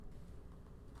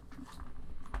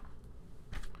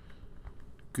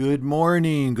Good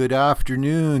morning, good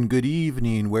afternoon, good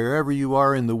evening, wherever you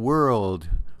are in the world.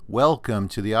 Welcome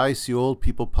to the I See Old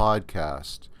People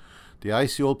podcast. The I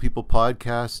See Old People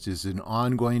podcast is an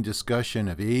ongoing discussion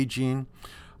of aging.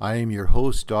 I am your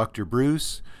host, Dr.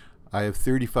 Bruce. I have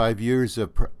 35 years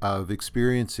of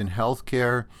experience in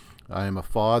healthcare. I am a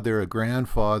father, a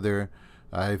grandfather.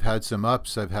 I've had some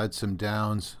ups, I've had some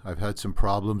downs, I've had some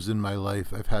problems in my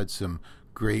life, I've had some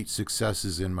great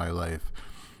successes in my life.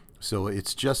 So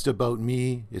it's just about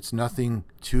me. It's nothing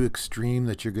too extreme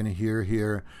that you're going to hear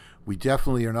here. We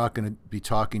definitely are not going to be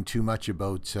talking too much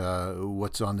about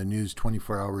what's on the news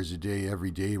 24 hours a day, every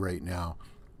day right now.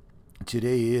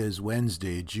 Today is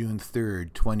Wednesday, June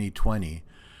 3rd, 2020,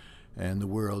 and the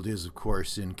world is, of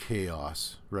course, in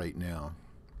chaos right now.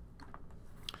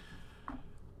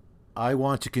 I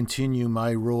want to continue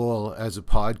my role as a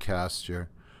podcaster.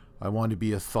 I want to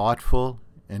be a thoughtful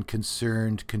and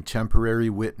concerned contemporary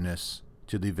witness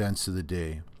to the events of the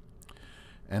day.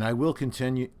 And I will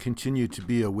continue to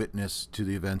be a witness to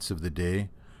the events of the day,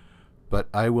 but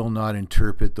I will not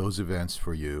interpret those events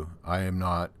for you. I am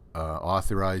not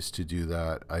authorized to do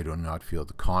that. I do not feel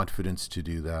the confidence to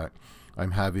do that.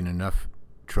 I'm having enough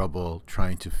trouble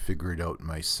trying to figure it out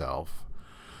myself.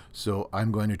 So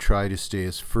I'm going to try to stay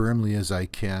as firmly as I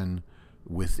can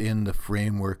within the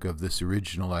framework of this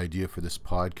original idea for this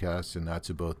podcast, and that's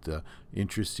about the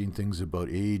interesting things about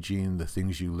aging, the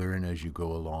things you learn as you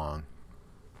go along.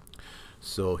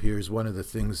 So here's one of the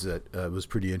things that was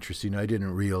pretty interesting. I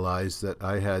didn't realize that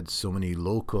I had so many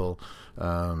local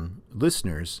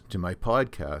listeners to my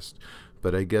podcast,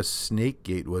 but I guess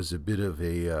Snakegate was a bit of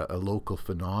a local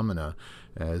phenomena,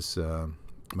 as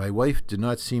my wife did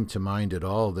not seem to mind at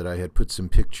all that I had put some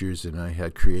pictures and I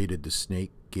had created the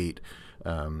Snakegate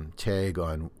tag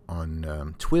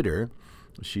on Twitter.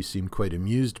 She seemed quite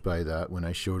amused by that when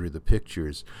I showed her the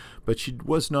pictures, but she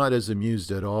was not as amused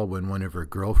at all when one of her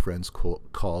girlfriends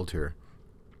called her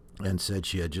and said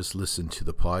she had just listened to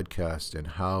the podcast, and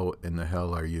how in the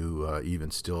hell are you even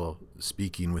still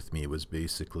speaking with me, was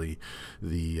basically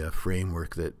the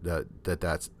framework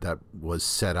that was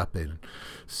set up in.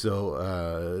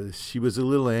 So she was a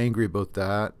little angry about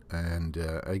that, and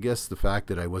I guess the fact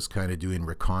that I was kind of doing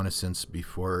reconnaissance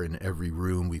before in every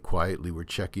room. We quietly were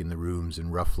checking the rooms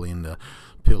and ruffling the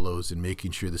pillows and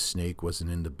making sure the snake wasn't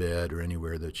in the bed or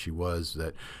anywhere that she was,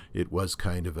 that it was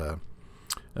kind of a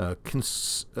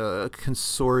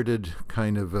consorted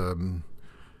kind of,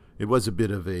 it was a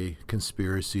bit of a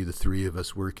conspiracy, the three of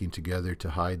us working together to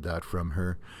hide that from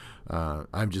her.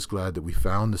 I'm just glad that we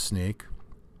found the snake,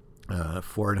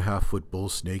 4.5-foot bull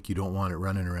snake. You don't want it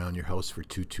running around your house for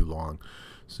too long.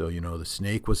 So, the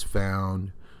snake was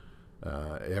found.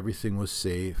 Everything was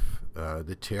safe.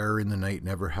 The terror in the night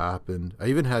never happened. I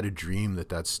even had a dream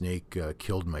that snake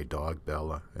killed my dog,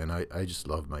 Bella. And I just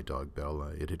love my dog,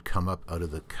 Bella. It had come up out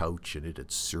of the couch and it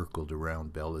had circled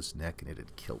around Bella's neck and it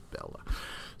had killed Bella.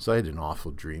 So I had an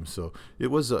awful dream. So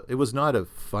it was not a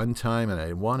fun time, and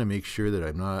I want to make sure that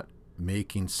I'm not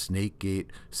making Snakegate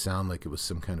sound like it was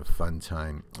some kind of fun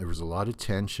time. There was a lot of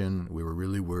tension. We were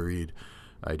really worried.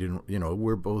 I didn't,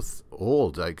 we're both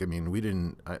old. I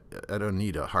don't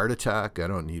need a heart attack. I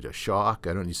don't need a shock.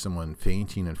 I don't need someone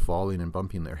fainting and falling and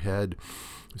bumping their head.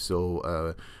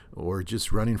 So, or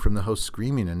just running from the house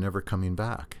screaming and never coming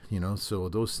back, So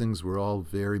those things were all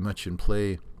very much in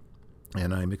play.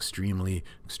 And I'm extremely,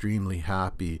 extremely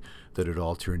happy that it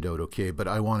all turned out okay. But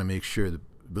I want to make sure that,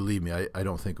 believe me, I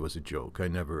don't think it was a joke. I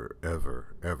never,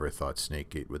 ever thought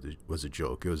Snakegate was a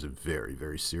joke. It was a very,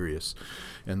 very serious.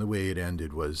 And the way it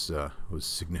ended was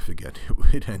significant.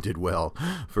 It ended well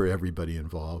for everybody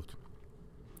involved.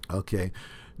 Okay.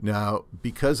 Now,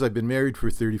 because I've been married for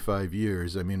 35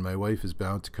 years, my wife is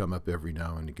bound to come up every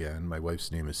now and again. My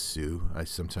wife's name is Sue. I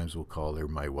sometimes will call her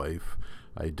my wife.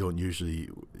 I don't usually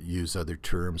use other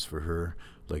terms for her,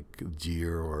 like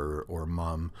dear or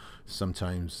mom.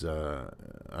 Sometimes,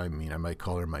 I might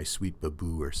call her my sweet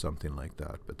baboo or something like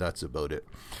that, but that's about it.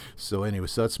 So anyway,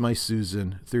 so that's my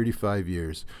Susan, 35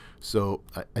 years. So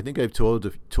I think I've told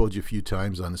you a few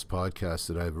times on this podcast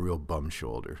that I have a real bum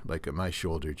shoulder. Like, my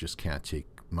shoulder just can't take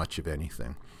much of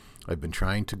anything. I've been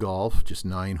trying to golf, just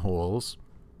 9 holes.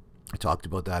 I talked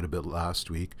about that a bit last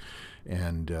week,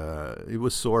 and it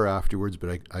was sore afterwards,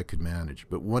 but I could manage.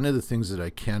 But one of the things that I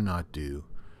cannot do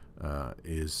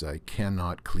is I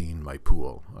cannot clean my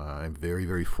pool. I'm very,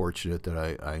 very fortunate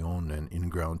that I own an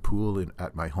in-ground pool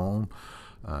at my home.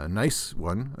 A nice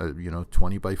one,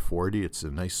 20 by 40. It's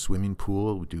a nice swimming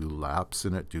pool. We do laps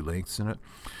in it, do lengths in it.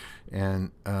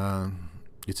 And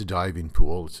it's a diving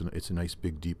pool. It's a nice,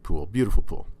 big, deep pool. Beautiful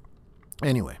pool.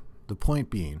 Anyway, the point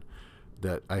being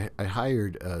that I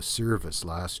hired a service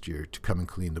last year to come and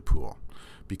clean the pool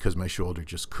because my shoulder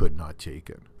just could not take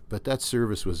it. But that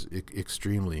service was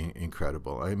extremely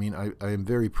incredible. I mean, I am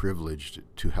very privileged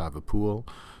to have a pool,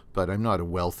 but I'm not a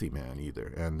wealthy man either.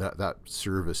 And that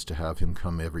service, to have him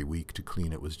come every week to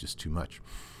clean it, was just too much.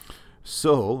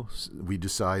 So we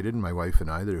decided, my wife and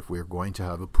I, that if we're going to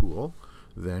have a pool,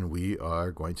 then we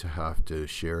are going to have to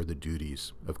share the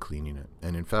duties of cleaning it.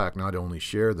 And in fact, not only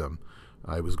share them,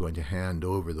 I was going to hand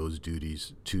over those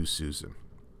duties to Susan,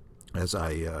 as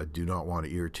I do not want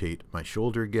to irritate my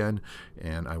shoulder again,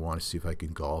 and I want to see if I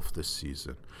can golf this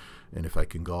season. And if I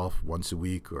can golf once a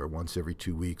week or once every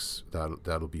 2 weeks,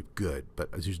 that'll be good.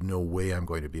 But there's no way I'm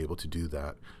going to be able to do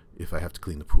that if I have to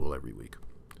clean the pool every week.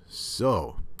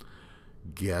 So,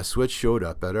 guess what showed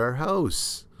up at our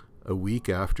house a week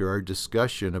after our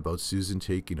discussion about Susan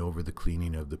taking over the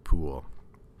cleaning of the pool?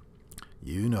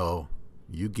 You know,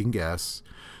 you can guess.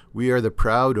 We are the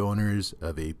proud owners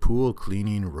of a pool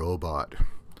cleaning robot,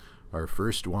 our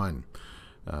first one.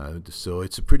 So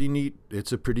it's a pretty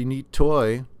neat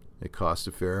toy. It cost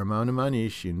a fair amount of money.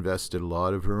 She invested a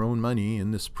lot of her own money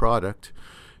in this product,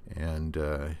 and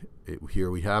here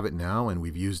we have it now, and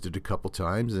we've used it a couple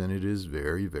times, and it is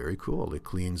very, very cool. It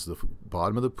cleans the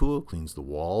bottom of the pool, cleans the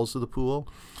walls of the pool.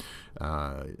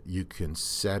 You can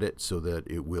set it so that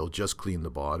it will just clean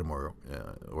the bottom, or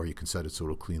you can set it so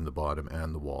it'll clean the bottom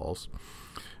and the walls.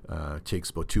 It takes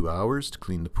about 2 hours to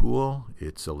clean the pool.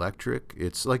 It's electric.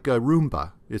 It's like a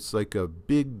Roomba. It's like a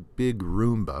big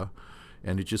Roomba,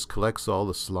 and it just collects all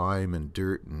the slime and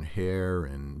dirt and hair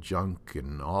and junk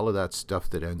and all of that stuff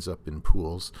that ends up in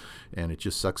pools, and it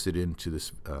just sucks it into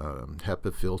this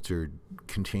HEPA filtered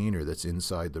container that's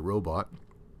inside the robot.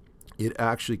 It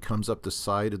actually comes up the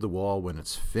side of the wall when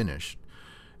it's finished,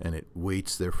 and it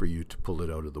waits there for you to pull it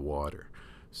out of the water.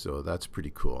 So that's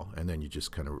pretty cool. And then you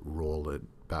just kind of roll it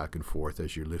back and forth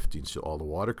as you're lifting, so all the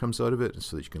water comes out of it, and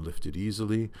so that you can lift it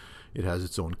easily. It has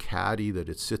its own caddy that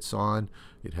it sits on.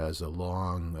 It has a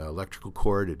long electrical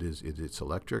cord. It's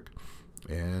electric,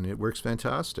 and it works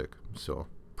fantastic. So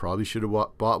probably should have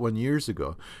bought one years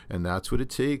ago. And that's what it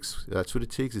takes.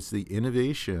 It's the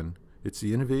innovation. It's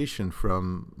the innovation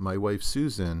from my wife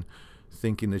Susan,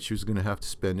 thinking that she was going to have to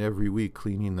spend every week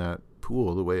cleaning that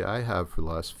pool the way I have for the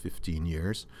last 15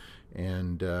 years.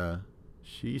 And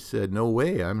she said, no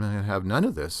way, I'm going to have none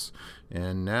of this.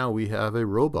 And now we have a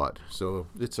robot. So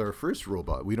it's our first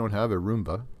robot. We don't have a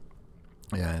Roomba,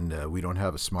 and we don't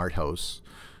have a smart house.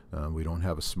 We don't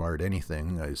have a smart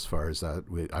anything as far as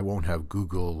that. I won't have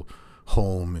Google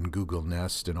Home and Google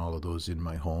Nest and all of those in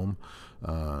my home.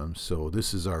 So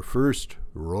this is our first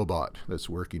robot that's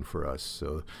working for us.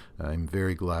 So I'm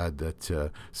very glad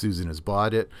that Susan has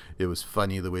bought it. It was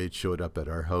funny the way it showed up at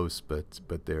our house,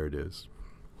 but there it is.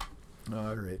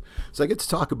 All right. So I get to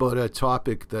talk about a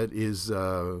topic that is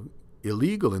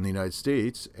illegal in the United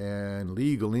States and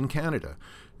legal in Canada.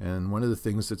 And one of the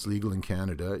things that's legal in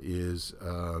Canada is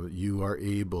you are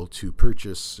able to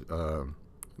purchase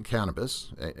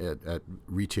cannabis at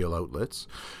retail outlets,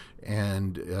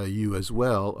 and you as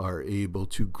well are able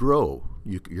to grow.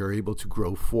 You're able to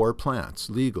grow 4 plants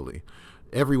legally,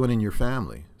 everyone in your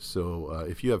family. So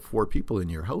if you have 4 people in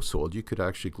your household, you could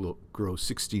actually grow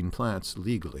 16 plants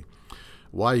legally.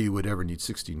 Why you would ever need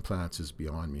 16 plants is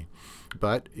beyond me,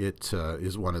 but it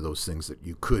is one of those things that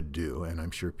you could do, and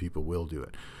I'm sure people will do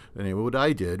it. Anyway, what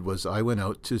I did was I went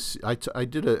out to I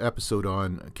did an episode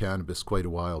on cannabis quite a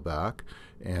while back,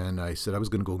 and I said I was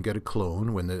going to go and get a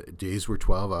clone when the days were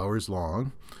 12 hours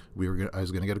long. I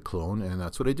was going to get a clone, and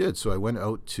that's what I did. So I went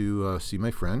out to see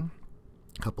my friend,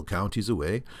 a couple counties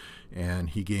away, and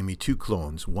he gave me 2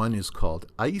 clones. One is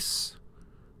called Ice,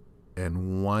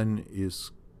 and one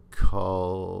is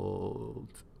called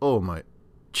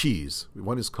Cheese.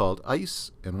 One is called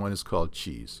Ice, and one is called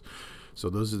Cheese. So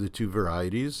those are the 2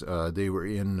 varieties. They were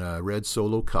in red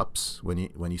Solo cups when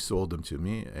he sold them to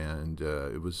me, and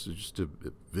it was just a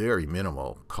very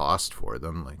minimal cost for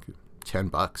them, like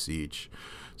 $10 each.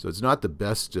 So it's not the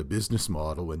best business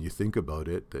model when you think about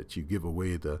it, that you give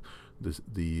away the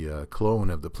clone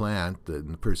of the plant, that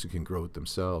the person can grow it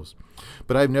themselves.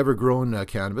 But I've never grown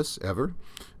cannabis ever.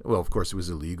 Well, of course, it was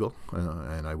illegal,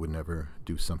 and I would never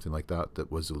do something like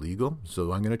that was illegal.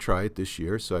 So I'm going to try it this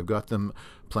year. So I've got them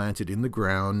planted in the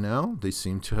ground now. They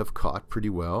seem to have caught pretty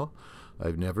well.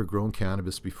 I've never grown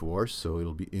cannabis before, so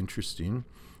it'll be interesting.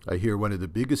 I hear one of the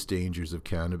biggest dangers of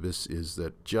cannabis is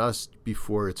that just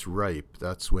before it's ripe,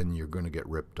 that's when you're going to get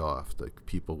ripped off. Like,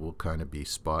 people will kind of be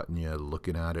spotting you,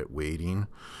 looking at it, waiting,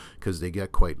 because they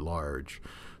get quite large.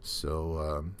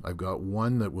 So I've got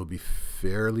one that will be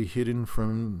fairly hidden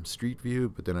from street view,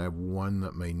 but then I have one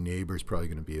that my neighbor's probably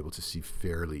going to be able to see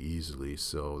fairly easily.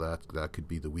 So that could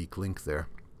be the weak link there.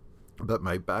 But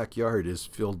my backyard is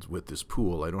filled with this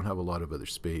pool. I don't have a lot of other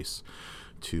space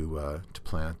to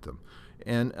plant them.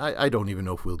 And I don't even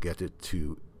know if we'll get it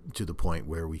to the point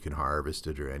where we can harvest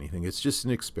it or anything. It's just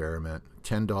an experiment,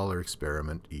 $10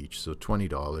 experiment each, so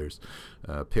 $20.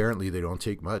 Apparently they don't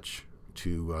take much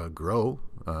to grow.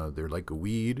 They're like a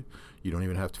weed. You don't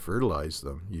even have to fertilize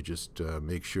them. You just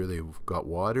make sure they've got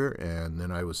water. And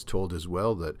then I was told as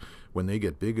well that when they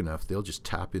get big enough, they'll just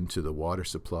tap into the water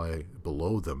supply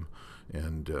below them.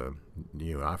 And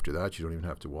after that, you don't even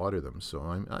have to water them. So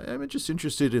I'm just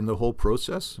interested in the whole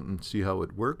process and see how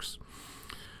it works.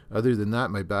 Other than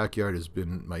that, my backyard has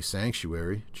been my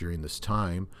sanctuary during this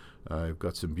time. I've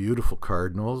got some beautiful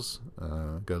cardinals,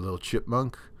 got a little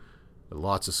chipmunk,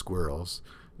 lots of squirrels,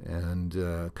 and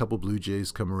a couple blue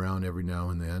jays come around every now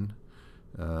and then.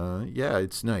 Yeah,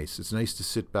 it's nice. It's nice to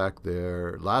sit back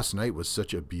there. Last night was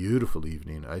such a beautiful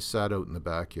evening. I sat out in the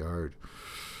backyard.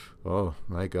 Oh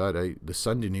my God! The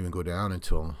sun didn't even go down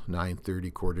until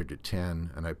 9:30, quarter to 10,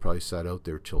 and I probably sat out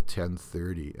there till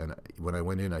 10:30. And when I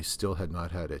went in, I still had not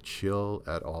had a chill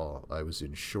at all. I was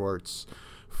in shorts,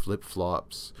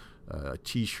 flip-flops, a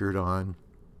t-shirt on,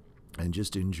 and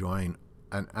just enjoying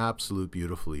an absolute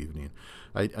beautiful evening.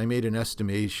 I made an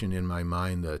estimation in my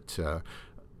mind that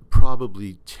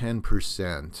probably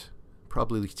 10%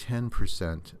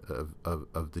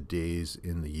 of the days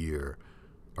in the year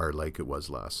are like it was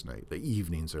last night. The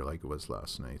evenings are like it was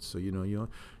last night. So, you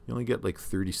only get like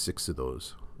 36 of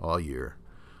those all year.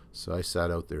 So I sat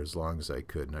out there as long as I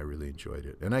could, and I really enjoyed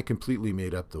it. And I completely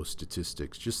made up those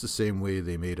statistics, just the same way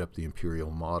they made up the imperial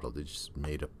model. They just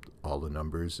made up all the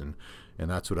numbers, and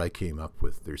that's what I came up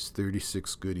with. There's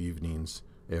 36 good evenings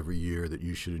every year that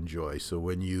you should enjoy. So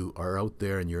when you are out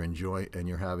there and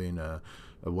you're having a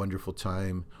wonderful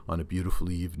time on a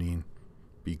beautiful evening,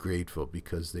 be grateful,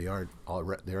 because they aren't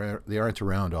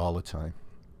around all the time.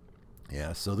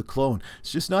 Yeah, so the clone,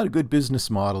 it's just not a good business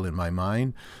model in my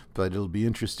mind, but it'll be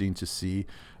interesting to see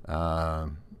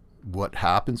what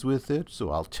happens with it. So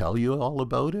I'll tell you all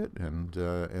about it, and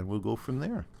we'll go from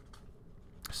there.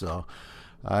 So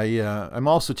I'm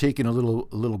also taking a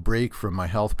little break from my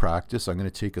health practice. I'm going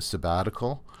to take a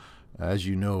sabbatical. As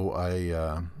you know,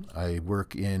 I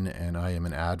work in, and I am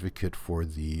an advocate for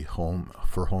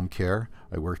home care.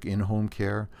 I work in home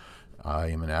care. I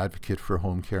am an advocate for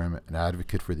home care. I'm an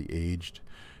advocate for the aged.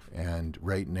 And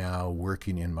right now,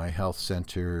 working in my health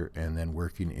center and then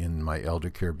working in my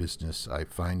elder care business, I'm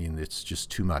finding it's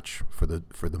just too much for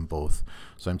them both.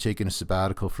 So I'm taking a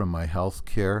sabbatical from my health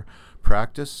care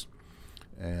practice.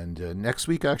 And next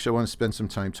week, actually, I want to spend some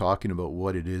time talking about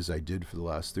what it is I did for the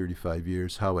last 35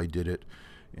 years, how I did it.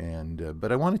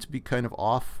 But I wanted to be kind of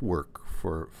off work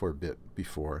for a bit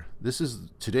before.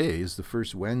 Today is the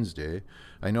first Wednesday.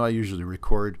 I know I usually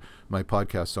record my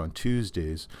podcast on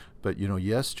Tuesdays, but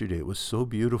yesterday it was so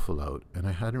beautiful out, and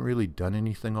I hadn't really done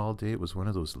anything all day. It was one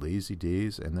of those lazy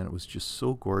days, and then it was just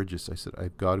so gorgeous. I said,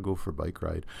 I've got to go for a bike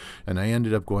ride. And I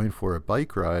ended up going for a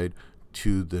bike ride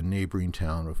to the neighboring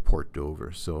town of Port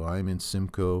Dover. So I'm in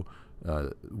Simcoe.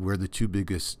 We're the two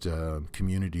biggest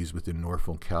communities within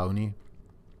Norfolk County.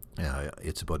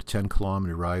 It's about a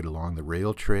 10-kilometer ride along the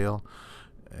rail trail,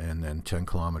 and then 10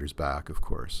 kilometers back, of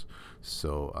course.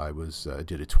 So I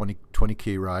did a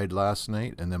 20K ride last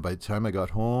night, and then by the time I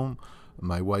got home,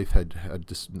 my wife had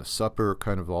this supper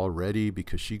kind of all ready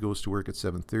because she goes to work at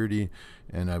 7:30,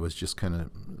 and I was just kind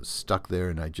of stuck there,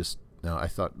 and I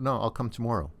thought, no, I'll come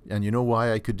tomorrow. And you know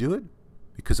why I could do it?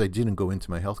 Because I didn't go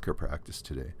into my healthcare practice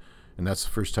today, and that's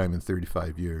the first time in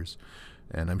 35 years.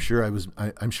 And I'm sure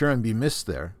I'm being missed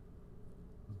there.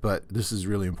 But this is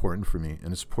really important for me,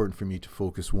 and it's important for me to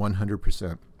focus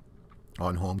 100%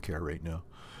 on home care right now.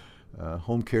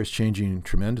 Home care is changing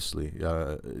tremendously.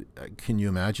 Can you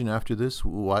imagine after this?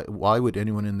 Why would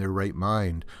anyone in their right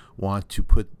mind want to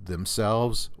put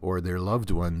themselves or their loved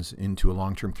ones into a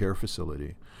long-term care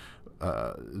facility?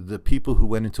 The people who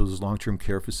went into those long-term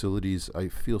care facilities, I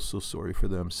feel so sorry for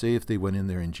them. Say if they went in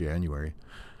there in January.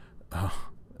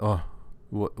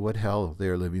 What hell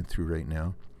they're living through right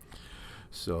now.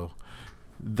 So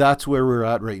that's where we're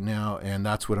at right now, and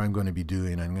that's what I'm going to be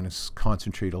doing. I'm going to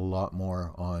concentrate a lot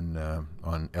more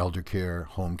on elder care,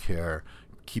 home care,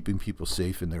 keeping people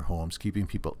safe in their homes, keeping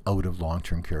people out of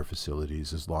long-term care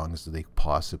facilities as long as they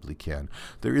possibly can.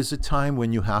 There is a time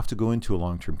when you have to go into a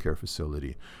long-term care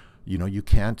facility. You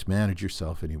can't manage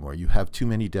yourself anymore. You have too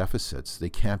many deficits. They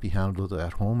can't be handled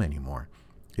at home anymore.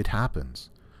 It happens.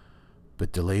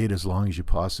 but delay it as long as you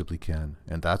possibly can.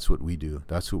 And that's what we do.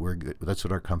 That's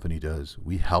what our company does.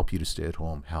 We help you to stay at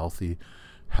home healthy,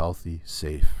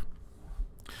 safe.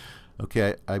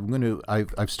 Okay,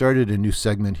 I've started a new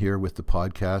segment here with the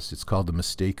podcast. It's called the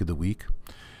Mistake of the Week.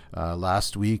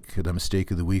 Last week, the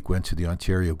Mistake of the Week went to the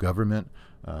Ontario government,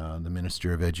 the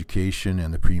Minister of Education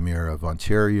and the Premier of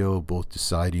Ontario, both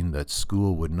deciding that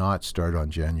school would not start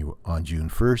on June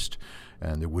 1st,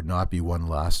 and there would not be one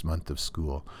last month of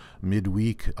school.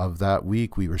 Midweek of that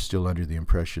week, we were still under the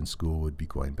impression school would be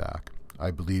going back.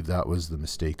 I believe that was the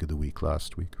Mistake of the Week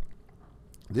last week.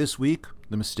 This week,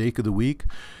 the Mistake of the Week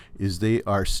is they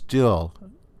are still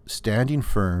standing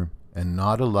firm and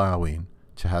not allowing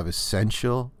to have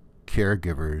essential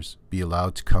caregivers be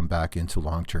allowed to come back into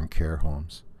long-term care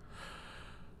homes.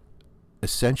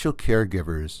 Essential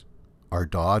caregivers are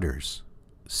daughters,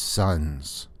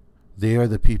 sons. They are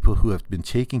the people who have been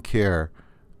taking care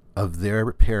of their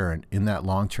parent in that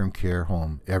long-term care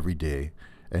home every day,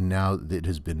 and now it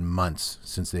has been months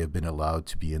since they have been allowed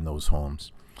to be in those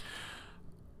homes.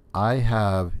 I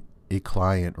have a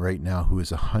client right now who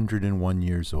is 101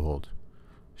 years old.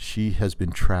 She has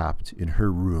been trapped in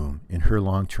her room in her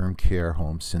long-term care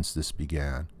home since this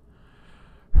began.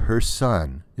 Her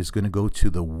son is going to go to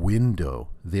the window.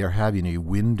 They are having a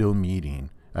window meeting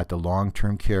at the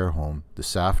long-term care home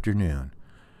this afternoon.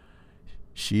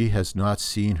 She has not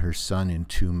seen her son in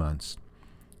 2 months.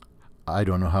 I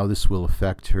don't know how this will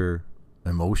affect her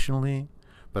emotionally,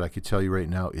 but I can tell you right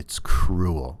now, it's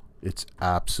cruel. It's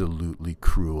absolutely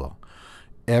cruel.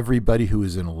 Everybody who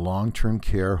is in a long-term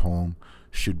care home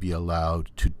should be allowed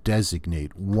to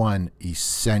designate one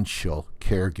essential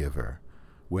caregiver,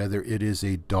 whether it is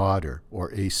a daughter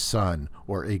or a son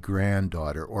or a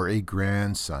granddaughter or a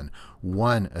grandson,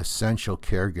 one essential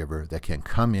caregiver that can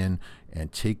come in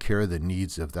and take care of the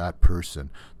needs of that person.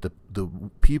 The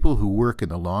people who work in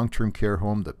the long-term care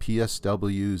home, the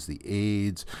PSWs, the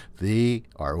aides, they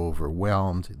are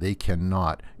overwhelmed. They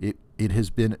cannot. It has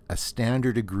been a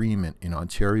standard agreement in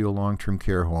Ontario long-term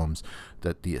care homes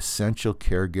that the essential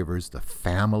caregivers, the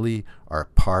family, are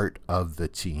part of the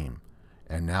team.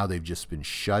 And now they've just been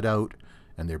shut out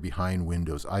and they're behind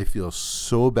windows. I feel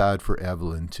so bad for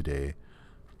Evelyn today.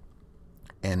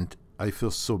 And I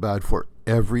feel so bad for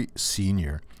every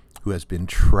senior who has been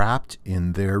trapped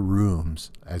in their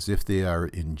rooms as if they are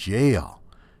in jail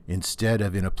instead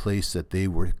of in a place that they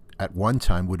were at one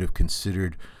time would have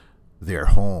considered their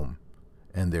home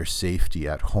and their safety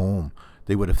at home.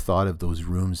 They would have thought of those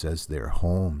rooms as their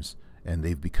homes, and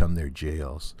they've become their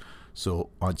jails.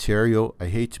 So Ontario, I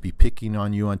hate to be picking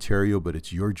on you, Ontario, but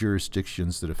it's your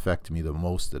jurisdictions that affect me the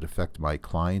most, that affect my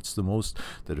clients the most,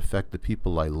 that affect the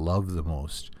people I love the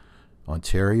most.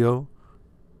 Ontario,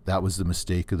 that was the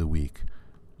mistake of the week.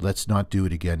 Let's not do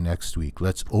it again next week.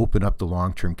 Let's open up the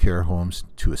long-term care homes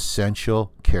to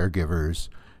essential caregivers.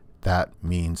 That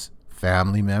means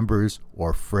family members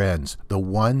or friends, the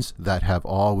ones that have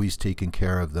always taken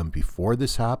care of them before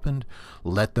this happened.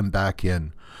 Let them back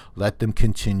in. Let them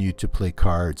continue to play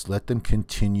cards. Let them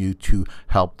continue to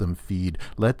help them feed.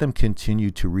 Let them continue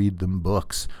to read them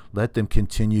books. Let them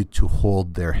continue to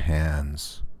hold their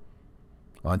hands.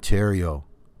 Ontario,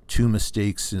 2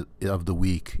 mistakes of the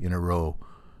week in a row.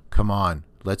 Come on,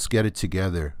 let's get it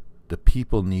together. The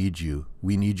people need you.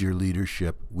 We need your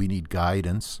leadership. We need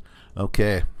guidance.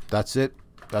 Okay, that's it.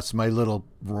 That's my little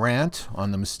rant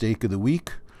on the mistake of the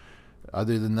week.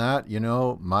 Other than that,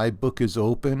 my book is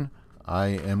open. I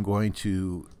am going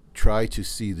to try to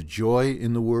see the joy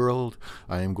in the world.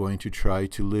 I am going to try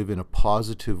to live in a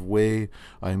positive way.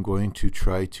 I am going to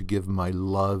try to give my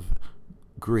love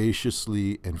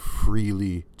graciously and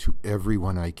freely to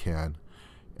everyone I can.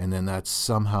 And then that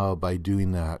somehow, by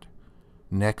doing that,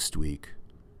 next week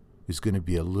is going to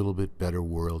be a little bit better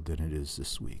world than it is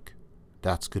this week.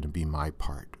 That's going to be my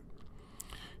part.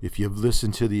 If you've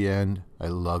listened to the end, I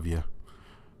love you.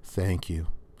 Thank you.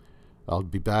 I'll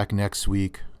be back next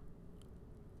week.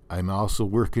 I'm also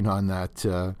working on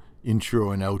that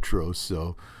intro and outro,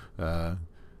 so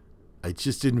I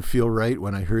just didn't feel right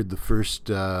when I heard the first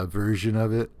version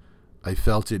of it. I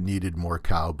felt it needed more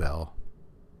cowbell.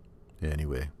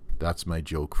 Anyway, that's my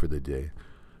joke for the day.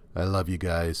 I love you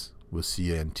guys. We'll see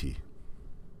you, NT.